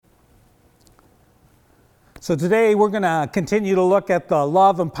So today we're going to continue to look at the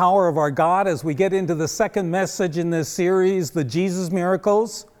love and power of our God as we get into the second message in this series, the Jesus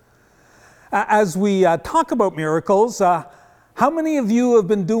miracles. As we talk about miracles, how many of you have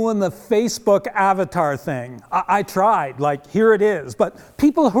been doing the Facebook avatar thing? I tried, here it is. But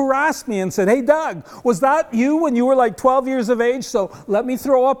people harassed me and said, "Hey Doug, was that you when you were like 12 years of age? So let me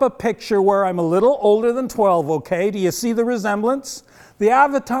throw up a picture where I'm a little older than 12, okay? Do you see the resemblance? The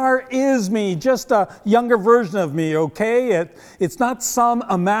avatar is me, just a younger version of me, okay? It's not some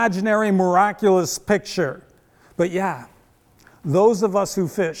imaginary miraculous picture. But yeah, those of us who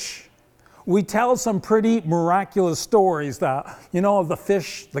fish, we tell some pretty miraculous stories, of the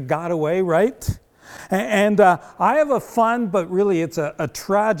fish that got away, right? And I have a fun, but really it's a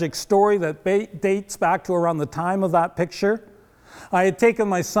tragic story that dates back to around the time of that picture. I had taken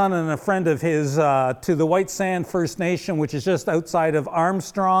my son and a friend of his to the White Sand First Nation, which is just outside of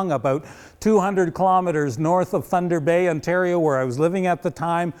Armstrong, about 200 kilometers north of Thunder Bay, Ontario, where I was living at the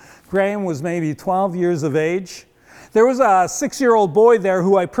time. Graham was maybe 12 years of age. There was a 6-year-old boy there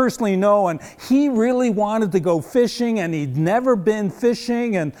who I personally know, and he really wanted to go fishing, and he'd never been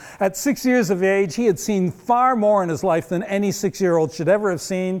fishing. And at 6 years of age, he had seen far more in his life than any 6-year-old should ever have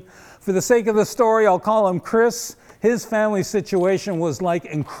seen. For the sake of the story, I'll call him Chris. His family situation was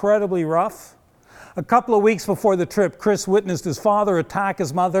incredibly rough. A couple of weeks before the trip, Chris witnessed his father attack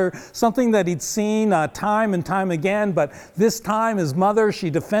his mother, something that he'd seen time and time again, but this time his mother,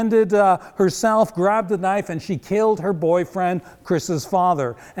 she defended herself, grabbed a knife, and she killed her boyfriend, Chris's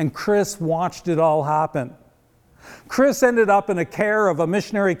father. And Chris watched it all happen. Chris ended up in the care of a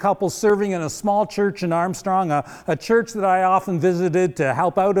missionary couple serving in a small church in Armstrong, a church that I often visited to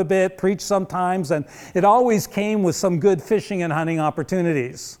help out a bit, preach sometimes, and it always came with some good fishing and hunting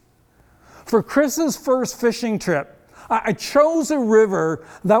opportunities. For Chris's first fishing trip, I chose a river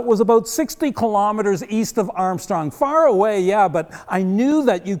that was about 60 kilometers east of Armstrong. Far away, yeah, but I knew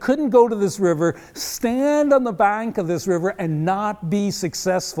that you couldn't go to this river, stand on the bank of this river, and not be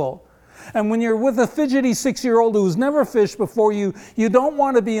successful. And when you're with a fidgety 6-year-old who's never fished before, you don't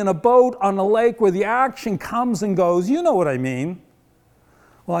want to be in a boat on a lake where the action comes and goes. You know what I mean.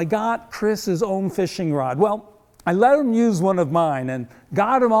 Well, I got Chris his own fishing rod. Well, I let him use one of mine and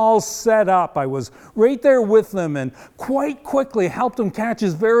got him all set up. I was right there with him and quite quickly helped him catch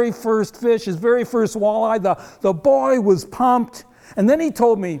his very first fish, his very first walleye. The boy was pumped. And then he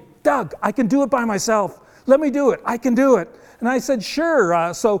told me, "Doug, I can do it by myself. Let me do it. I can do it." And I said,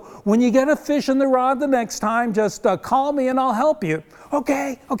 "Sure. So when you get a fish in the rod the next time, just call me and I'll help you."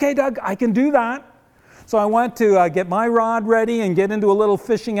 Okay, Doug, I can do that. So I went to get my rod ready and get into a little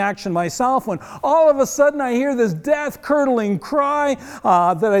fishing action myself when all of a sudden I hear this death-curdling cry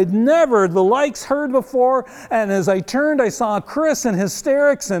that I'd never the likes heard before. And as I turned, I saw Chris in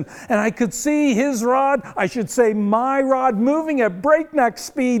hysterics and I could see his rod, I should say my rod, moving at breakneck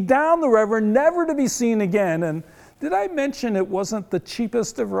speed down the river, never to be seen again. And did I mention it wasn't the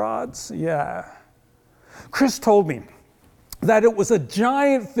cheapest of rods? Yeah. Chris told me that it was a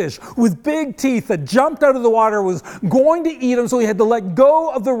giant fish with big teeth that jumped out of the water, was going to eat him, so he had to let go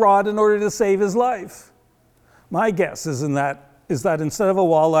of the rod in order to save his life. My guess is that instead of a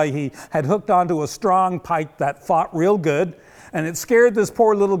walleye, he had hooked onto a strong pike that fought real good, and it scared this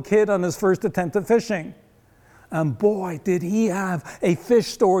poor little kid on his first attempt at fishing. And boy, did he have a fish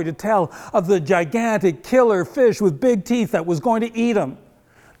story to tell of the gigantic killer fish with big teeth that was going to eat him.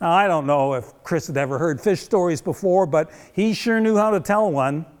 Now, I don't know if Chris had ever heard fish stories before, but he sure knew how to tell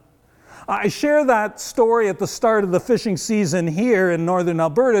one. I share that story at the start of the fishing season here in northern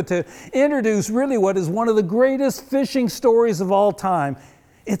Alberta to introduce really what is one of the greatest fishing stories of all time.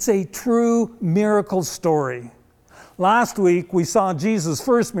 It's a true miracle story. Last week, we saw Jesus'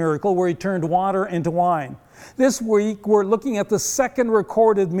 first miracle where he turned water into wine. This week, we're looking at the second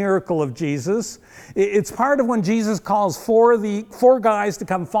recorded miracle of Jesus. It's part of when Jesus calls four guys to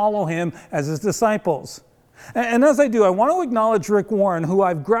come follow him as his disciples. And as I do, I want to acknowledge Rick Warren, who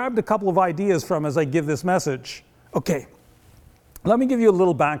I've grabbed a couple of ideas from as I give this message. Okay, let me give you a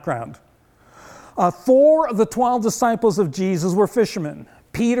little background. 4 of the 12 disciples of Jesus were fishermen.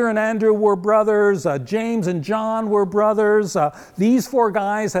 Peter and Andrew were brothers. James and John were brothers. These 4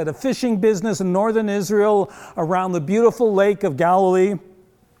 guys had a fishing business in northern Israel around the beautiful Lake of Galilee.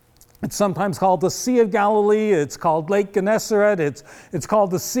 It's sometimes called the Sea of Galilee. It's called Lake Gennesaret. It's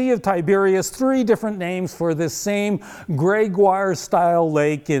called the Sea of Tiberias. 3 different names for this same Gregoire-style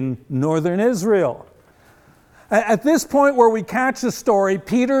lake in northern Israel. At this point where we catch the story,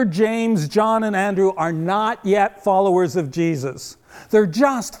 Peter, James, John, and Andrew are not yet followers of Jesus. They're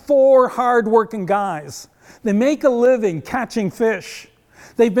just 4 hard-working guys. They make a living catching fish.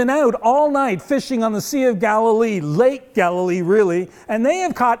 They've been out all night fishing on the Sea of Galilee, Lake Galilee really, and they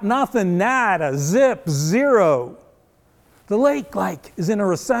have caught nothing, nada, zip, zero. The lake, is in a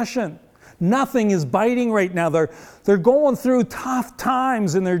recession. Nothing is biting right now. They're going through tough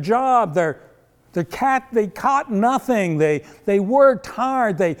times in their job. They caught nothing. They worked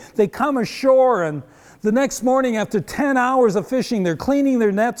hard. They come ashore, and the next morning, after 10 hours of fishing, they're cleaning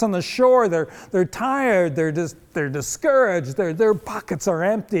their nets on the shore. They're tired. They're discouraged. Their buckets are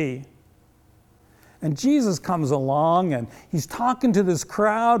empty. And Jesus comes along, and he's talking to this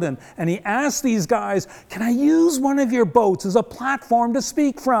crowd, and he asks these guys, "Can I use one of your boats as a platform to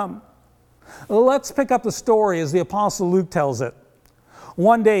speak from?" Well, let's pick up the story as the Apostle Luke tells it.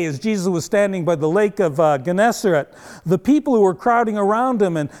 One day, as Jesus was standing by the lake of Gennesaret, the people who were crowding around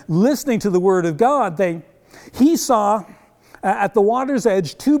him and listening to the word of God, he saw at the water's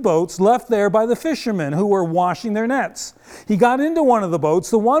edge 2 boats left there by the fishermen who were washing their nets. He got into one of the boats,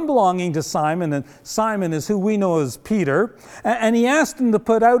 the one belonging to Simon, and Simon is who we know as Peter, and he asked him to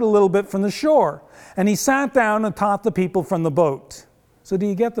put out a little bit from the shore. And he sat down and taught the people from the boat. So do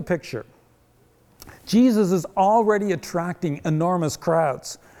you get the picture? Jesus is already attracting enormous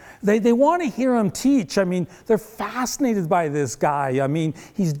crowds. They want to hear him teach. I mean, they're fascinated by this guy. I mean,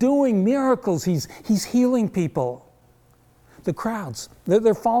 he's doing miracles. He's healing people. The crowds,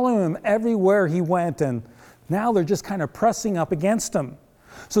 they're following him everywhere he went, and now they're just kind of pressing up against him.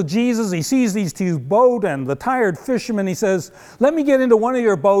 So Jesus, he sees these 2 boats and the tired fishermen. He says, "Let me get into one of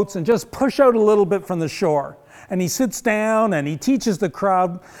your boats and just push out a little bit from the shore." And he sits down and he teaches the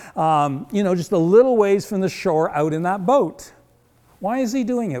crowd, just a little ways from the shore out in that boat. Why is he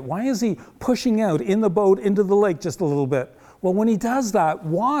doing it? Why is he pushing out in the boat into the lake just a little bit? Well, when he does that,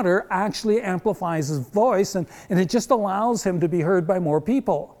 water actually amplifies his voice, and it just allows him to be heard by more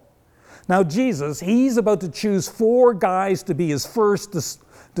people. Now Jesus, he's about to choose 4 guys to be his first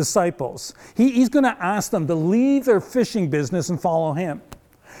disciples. He's going to ask them to leave their fishing business and follow him.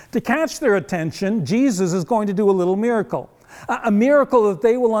 To catch their attention, Jesus is going to do a little miracle. A miracle that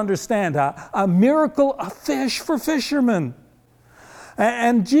they will understand. A miracle of fish for fishermen.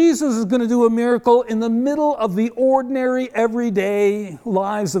 And Jesus is going to do a miracle in the middle of the ordinary, everyday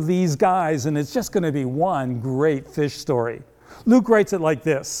lives of these guys. And it's just going to be one great fish story. Luke writes it like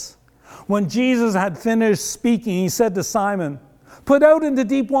this. When Jesus had finished speaking, he said to Simon, "Put out into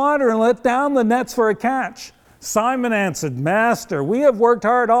deep water and let down the nets for a catch." Simon answered, "Master, we have worked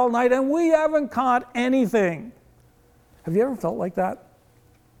hard all night and we haven't caught anything." Have you ever felt like that?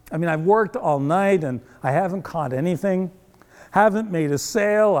 I mean, I've worked all night and I haven't caught anything. Haven't made a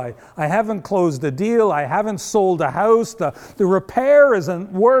sale. I haven't closed a deal. I haven't sold a house. The repair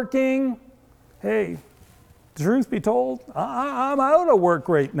isn't working. Hey, truth be told, I'm out of work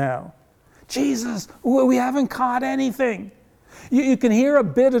right now. Jesus, we haven't caught anything. You can hear a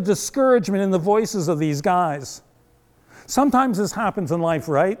bit of discouragement in the voices of these guys. Sometimes this happens in life,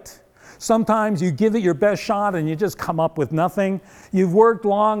 right? Sometimes you give it your best shot and you just come up with nothing. You've worked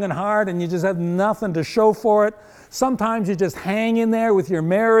long and hard and you just have nothing to show for it. Sometimes you just hang in there with your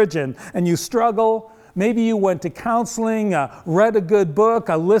marriage and you struggle. Maybe you went to counseling, read a good book,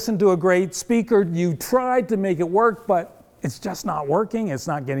 listened to a great speaker. You tried to make it work, but it's just not working. It's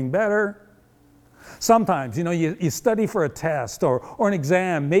not getting better. Sometimes, you study for a test or an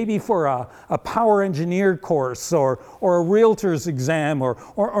exam, maybe for a power engineer course or a realtor's exam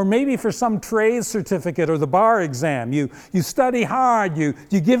or maybe for some trade certificate or the bar exam. You study hard, you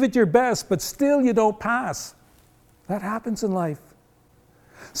give it your best, but still you don't pass. That happens in life.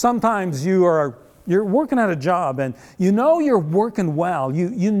 Sometimes you're working at a job and you're working well.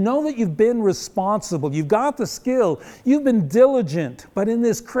 You know that you've been responsible. You've got the skill. You've been diligent. But in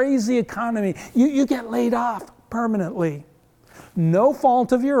this crazy economy, you get laid off permanently. No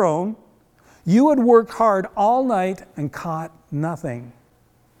fault of your own. You had worked hard all night and caught nothing.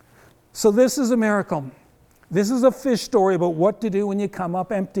 So this is a miracle. This is a fish story about what to do when you come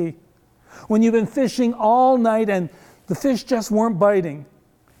up empty. When you've been fishing all night and the fish just weren't biting.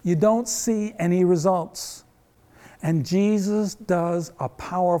 You don't see any results. And Jesus does a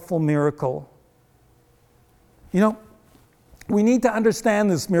powerful miracle. We need to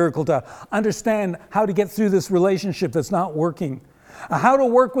understand this miracle to understand how to get through this relationship that's not working, how to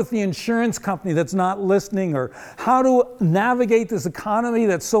work with the insurance company that's not listening, or how to navigate this economy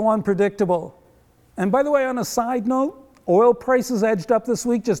that's so unpredictable. And by the way, on a side note, oil prices edged up this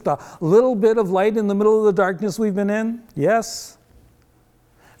week, just a little bit of light in the middle of the darkness we've been in. Yes.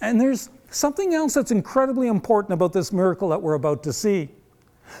 And there's something else that's incredibly important about this miracle that we're about to see.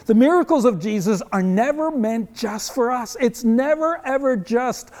 The miracles of Jesus are never meant just for us. It's never, ever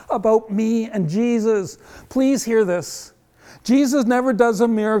just about me and Jesus. Please hear this. Jesus never does a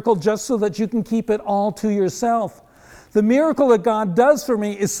miracle just so that you can keep it all to yourself. The miracle that God does for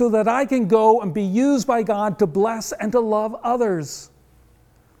me is so that I can go and be used by God to bless and to love others.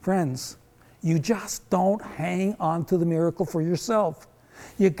 Friends, you just don't hang on to the miracle for yourself.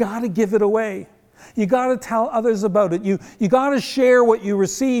 You got to give it away. You got to tell others about it. You got to share what you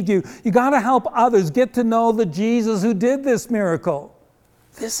received. You got to help others get to know the Jesus who did this miracle.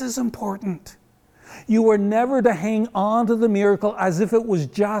 This is important. You are never to hang on to the miracle as if it was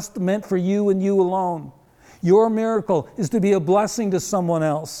just meant for you and you alone. Your miracle is to be a blessing to someone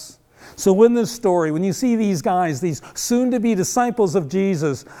else. So in this story, when you see these guys, these soon-to-be disciples of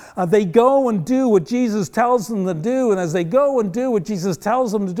Jesus, they go and do what Jesus tells them to do. And as they go and do what Jesus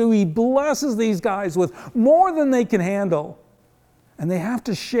tells them to do, he blesses these guys with more than they can handle. And they have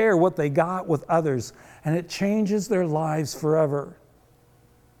to share what they got with others. And it changes their lives forever.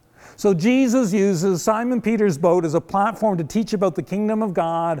 So Jesus uses Simon Peter's boat as a platform to teach about the kingdom of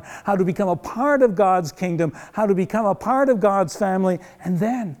God, how to become a part of God's kingdom, how to become a part of God's family. And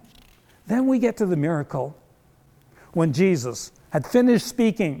then we get to the miracle. When Jesus had finished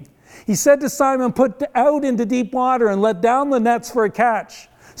speaking, he said to Simon, "Put out into deep water and let down the nets for a catch."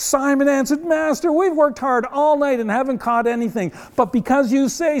 Simon answered, "Master, we've worked hard all night and haven't caught anything, but because you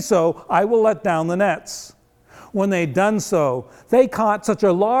say so, I will let down the nets." When they'd done so, they caught such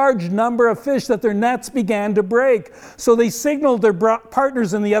a large number of fish that their nets began to break. So they signaled their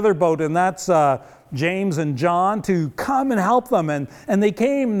partners in the other boat, and that's James and John, to come and help them. And they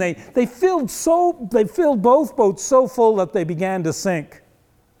came, and they filled both boats so full that they began to sink.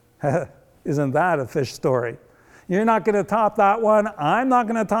 Isn't that a fish story? You're not going to top that one. I'm not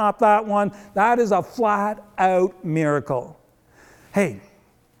going to top that one. That is a flat-out miracle. Hey,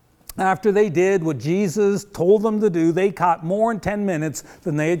 after they did what Jesus told them to do, they caught more in 10 minutes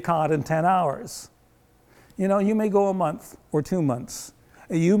than they had caught in 10 hours. You know, you may go a month or 2 months.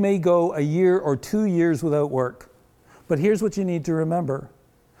 You may go a year or 2 years without work. But here's what you need to remember.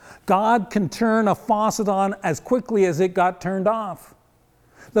 God can turn a faucet on as quickly as it got turned off.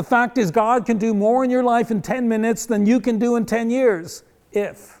 The fact is, God can do more in your life in 10 minutes than you can do in 10 years,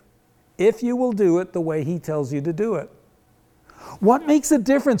 if you will do it the way he tells you to do it. What makes a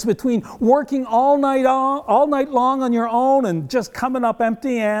difference between working all night long on your own and just coming up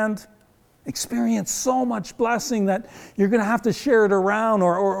empty and experience so much blessing that you're going to have to share it around,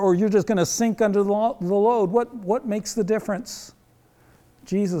 or you're just going to sink under the load? What makes the difference?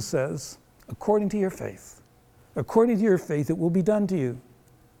 Jesus says, according to your faith. According to your faith, it will be done to you.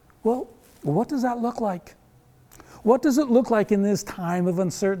 Well, what does that look like? What does it look like in this time of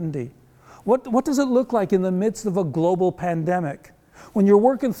uncertainty? What does it look like in the midst of a global pandemic? When you're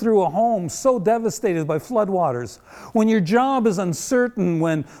working through a home so devastated by floodwaters, when your job is uncertain,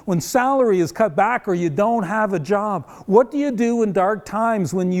 when salary is cut back or you don't have a job, what do you do in dark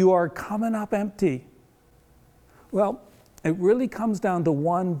times when you are coming up empty? Well, it really comes down to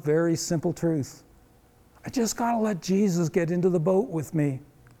one very simple truth. I just got to let Jesus get into the boat with me.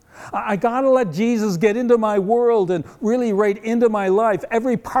 I got to let Jesus get into my world and really right into my life,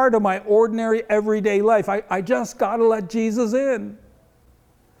 every part of my ordinary, everyday life. I just got to let Jesus in.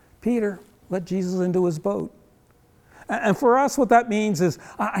 Peter let Jesus into his boat. And for us, what that means is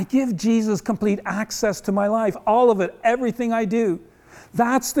I give Jesus complete access to my life, all of it, everything I do.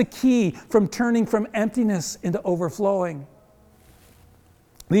 That's the key from turning from emptiness into overflowing.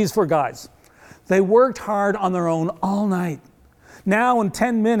 These 4 guys, they worked hard on their own all night. Now in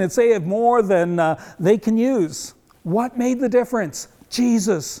 10 minutes, they have more than they can use. What made the difference?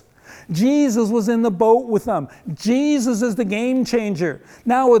 Jesus. Jesus was in the boat with them. Jesus is the game changer.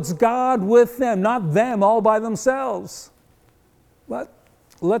 Now it's God with them, not them all by themselves. But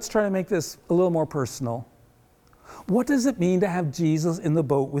let's try to make this a little more personal. What does it mean to have Jesus in the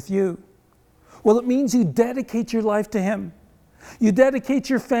boat with you? Well, it means you dedicate your life to him. You dedicate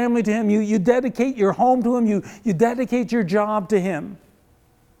your family to him. You dedicate your home to him. You dedicate your job to him.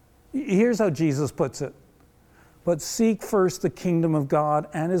 Here's how Jesus puts it. But seek first the kingdom of God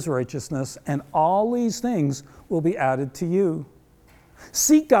and his righteousness, and all these things will be added to you.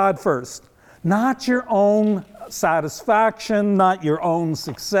 Seek God first, not your own satisfaction, not your own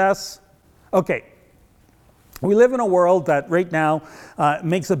success. Okay. We live in a world that right now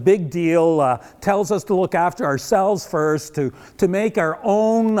makes a big deal, tells us to look after ourselves first, to make our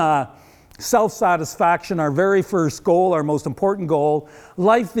own self-satisfaction our very first goal, our most important goal.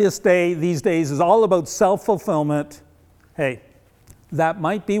 Life these days is all about self-fulfillment. Hey, that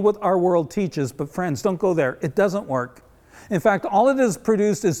might be what our world teaches, but friends, don't go there. It doesn't work. In fact, all it has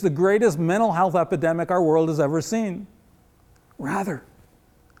produced is the greatest mental health epidemic our world has ever seen. Rather,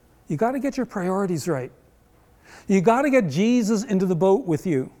 you got to get your priorities right. You got to get Jesus into the boat with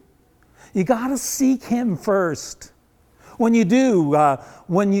you. You got to seek him first. When you do,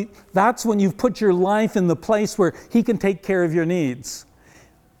 that's when you've put your life in the place where he can take care of your needs.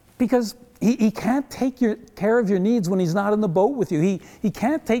 Because he can't take care of your needs when he's not in the boat with you. He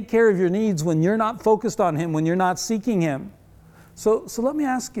can't take care of your needs when you're not focused on him, when you're not seeking him. So let me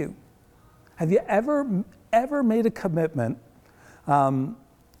ask you, have you ever made a commitment,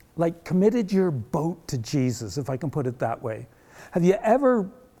 like committed your boat to Jesus, if I can put it that way? Have you ever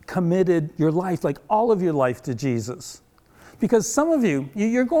committed your life, like all of your life, to Jesus? Because some of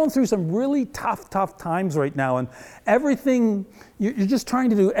you're going through some really tough times right now, and you're just trying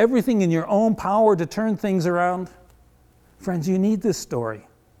to do everything in your own power to turn things around. Friends, you need this story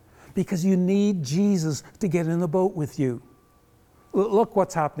because you need Jesus to get in the boat with you. Look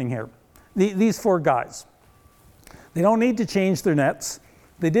what's happening here. These four guys, they don't need to change their nets.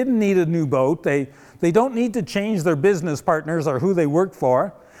 They didn't need a new boat. They don't need to change their business partners or who they work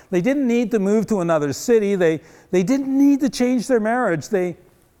for. They didn't need to move to another city. They didn't need to change their marriage. They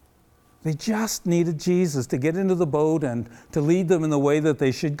just needed Jesus to get into the boat and to lead them in the way that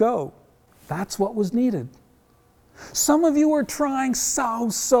they should go. That's what was needed. Some of you are trying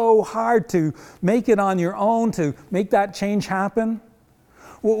so hard to make it on your own, to make that change happen.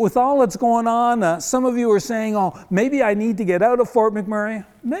 With all that's going on, some of you are saying, maybe I need to get out of Fort McMurray.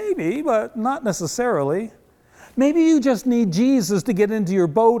 Maybe, but not necessarily. Maybe you just need Jesus to get into your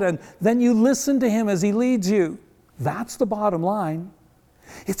boat and then you listen to him as he leads you. That's the bottom line.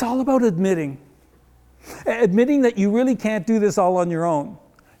 It's all about admitting that you really can't do this all on your own.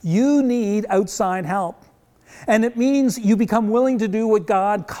 You need outside help. And it means you become willing to do what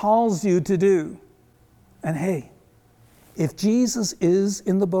God calls you to do. And hey, if Jesus is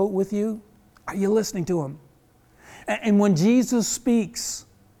in the boat with you, are you listening to him? And when Jesus speaks,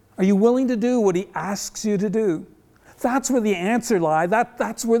 are you willing to do what he asks you to do? That's where the answer lies.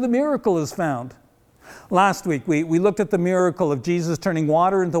 That's where the miracle is found. Last week, we looked at the miracle of Jesus turning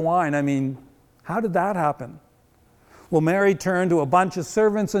water into wine. I mean, how did that happen? Well, Mary turned to a bunch of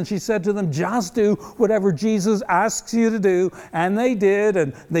servants and she said to them, just do whatever Jesus asks you to do. And they did.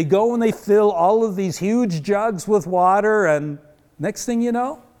 And they go and they fill all of these huge jugs with water. And next thing you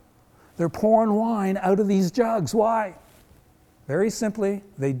know, they're pouring wine out of these jugs. Why? Very simply,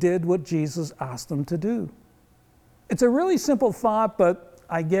 they did what Jesus asked them to do. It's a really simple thought, but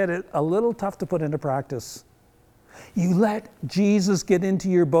I get it, a little tough to put into practice. You let Jesus get into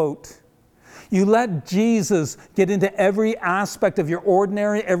your boat. You let Jesus get into every aspect of your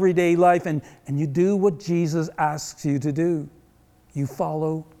ordinary, everyday life, and you do what Jesus asks you to do. You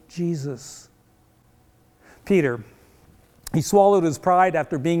follow Jesus. Peter, he swallowed his pride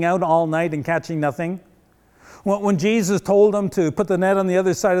after being out all night and catching nothing. When Jesus told him to put the net on the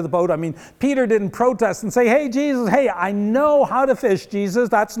other side of the boat, Peter didn't protest and say, hey, Jesus, I know how to fish, Jesus.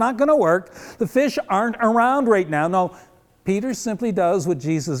 That's not going to work. The fish aren't around right now. No, Peter simply does what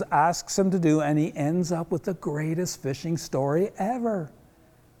Jesus asks him to do, and he ends up with the greatest fishing story ever.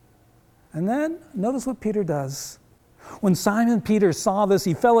 And then, notice what Peter does. When Simon Peter saw this,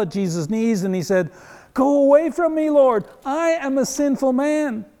 he fell at Jesus' knees and he said, go away from me, Lord. I am a sinful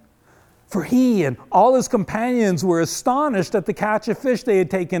man. For he and all his companions were astonished at the catch of fish they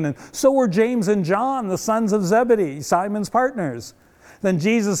had taken, and so were James and John, the sons of Zebedee, Simon's partners. Then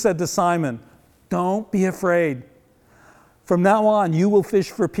Jesus said to Simon, don't be afraid. From now on, you will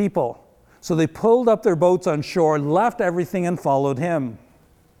fish for people. So they pulled up their boats on shore, left everything, and followed him.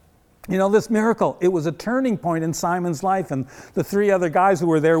 You know, this miracle, it was a turning point in Simon's life and the three other guys who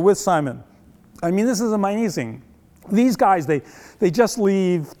were there with Simon. This is amazing. These guys, they just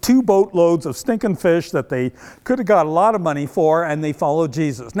leave 2 boatloads of stinking fish that they could have got a lot of money for, and they followed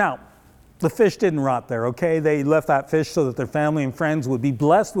Jesus. Now, the fish didn't rot there, okay? They left that fish so that their family and friends would be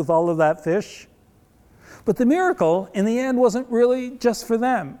blessed with all of that fish. But the miracle, in the end, wasn't really just for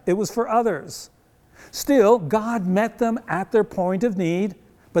them. It was for others. Still, God met them at their point of need,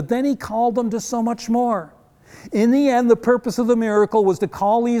 but then he called them to so much more. In the end, the purpose of the miracle was to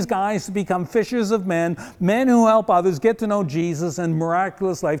call these guys to become fishers of men, men who help others get to know Jesus in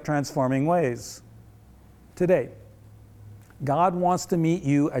miraculous, life-transforming ways. Today, God wants to meet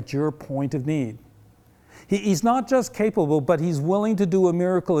you at your point of need. He's not just capable, but he's willing to do a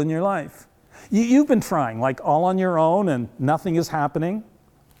miracle in your life. You've been trying, like all on your own, and nothing is happening.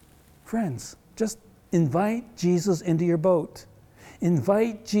 Friends, just invite Jesus into your boat.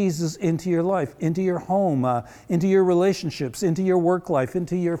 Invite Jesus into your life, into your home, into your relationships, into your work life,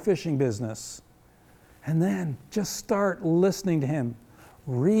 into your fishing business. And then just start listening to him.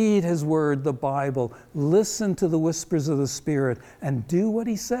 Read his word, the Bible. Listen to the whispers of the Spirit and do what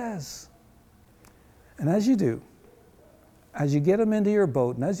he says. And as you do, as you get him into your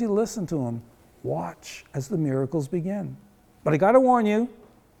boat and as you listen to him, watch as the miracles begin. But I got to warn you,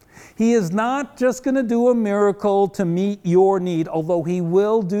 he is not just going to do a miracle to meet your need, although he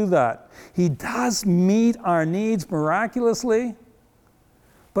will do that. He does meet our needs miraculously,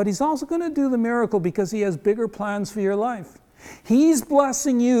 but he's also going to do the miracle because he has bigger plans for your life. He's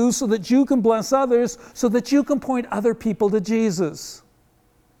blessing you so that you can bless others, so that you can point other people to Jesus.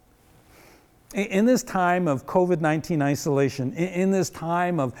 In this time of COVID-19 isolation, in this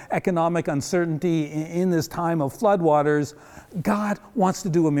time of economic uncertainty, in this time of floodwaters, God wants to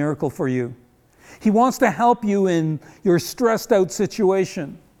do a miracle for you. He wants to help you in your stressed out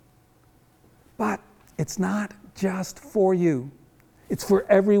situation. But it's not just for you. It's for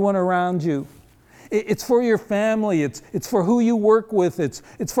everyone around you. It's for your family. It's for who you work with.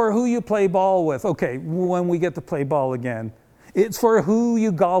 It's for who you play ball with. Okay, when we get to play ball again. It's for who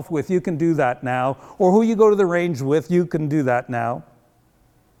you golf with. You can do that now. Or who you go to the range with. You can do that now.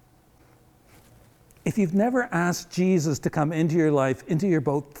 If you've never asked Jesus to come into your life, into your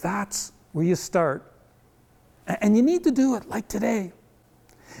boat, that's where you start. And you need to do it like today.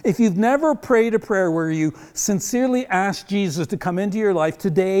 If you've never prayed a prayer where you sincerely ask Jesus to come into your life,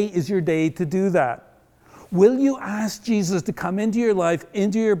 today is your day to do that. Will you ask Jesus to come into your life,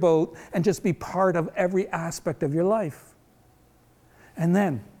 into your boat, and just be part of every aspect of your life? And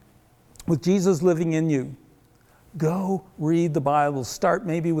then, with Jesus living in you, go read the Bible. Start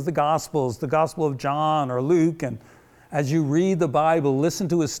maybe with the Gospels, the Gospel of John or Luke, and as you read the Bible, listen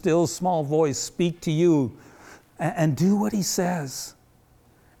to his still small voice speak to you, and do what he says.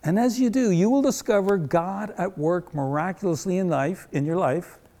 And as you do, you will discover God at work miraculously in your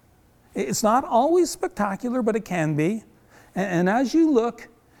life. It's not always spectacular, but it can be. And as you look,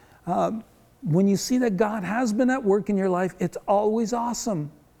 when you see that God has been at work in your life, it's always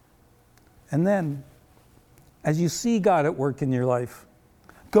awesome. And then, as you see God at work in your life,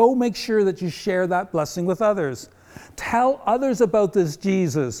 go make sure that you share that blessing with others. Tell others about this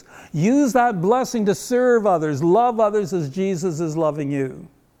Jesus. Use that blessing to serve others. Love others as Jesus is loving you.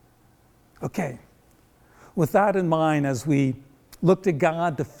 Okay, with that in mind, as we look to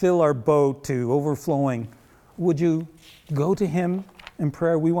God to fill our boat to overflowing, would you go to him in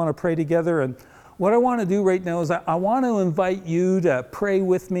prayer? We want to pray together. And what I want to do right now is I want to invite you to pray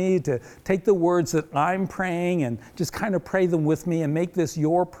with me, to take the words that I'm praying and just kind of pray them with me and make this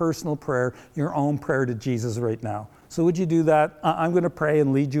your personal prayer, your own prayer to Jesus right now. So would you do that? I'm going to pray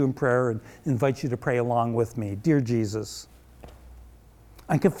and lead you in prayer and invite you to pray along with me. Dear Jesus,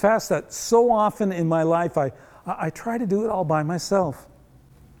 I confess that so often in my life I try to do it all by myself.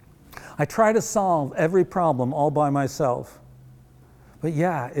 I try to solve every problem all by myself. But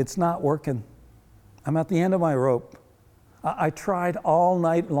yeah, it's not working. I'm at the end of my rope. I tried all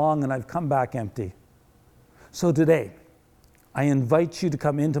night long and I've come back empty. So today, I invite you to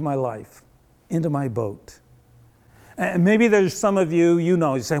come into my life, into my boat. And maybe there's some of you,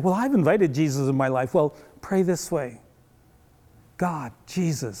 you say, well, I've invited Jesus in my life. Well, pray this way. God,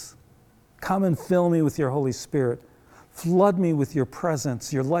 Jesus, come and fill me with your Holy Spirit. Flood me with your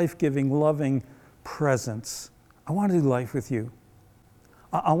presence, your life-giving, loving presence. I want to do life with you.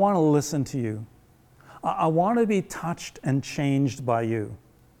 I want to listen to you. I want to be touched and changed by you.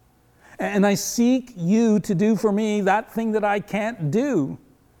 And I seek you to do for me that thing that I can't do.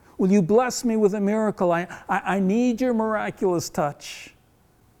 Will you bless me with a miracle? I need your miraculous touch.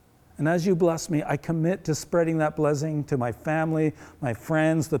 And as you bless me, I commit to spreading that blessing to my family, my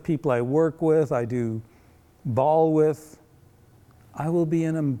friends, the people I work with, I do ball with. I will be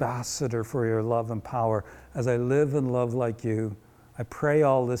an ambassador for your love and power as I live and love like you. I pray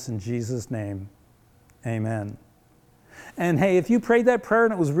all this in Jesus' name. Amen. And hey, if you prayed that prayer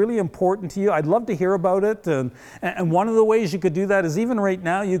and it was really important to you, I'd love to hear about it. And one of the ways you could do that is even right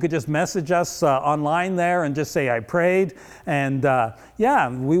now, you could just message us online there and just say, I prayed. And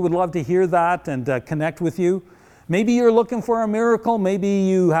we would love to hear that and connect with you. Maybe you're looking for a miracle. Maybe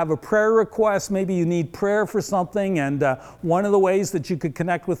you have a prayer request. Maybe you need prayer for something. And one of the ways that you could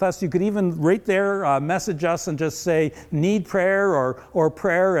connect with us, you could even right there message us and just say, need prayer or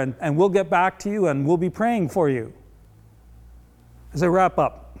prayer, and we'll get back to you and we'll be praying for you. As I wrap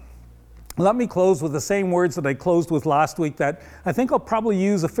up, let me close with the same words that I closed with last week that I think I'll probably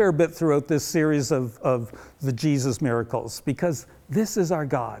use a fair bit throughout this series of the Jesus miracles, because this is our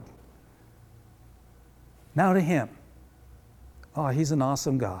God. Now to him. Oh, he's an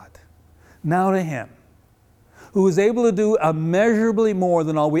awesome God. Now to him, who is able to do immeasurably more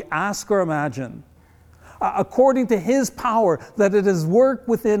than all we ask or imagine, according to his power that it has worked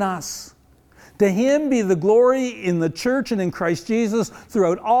within us. To him be the glory in the church and in Christ Jesus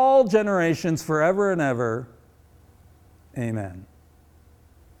throughout all generations, forever and ever. Amen.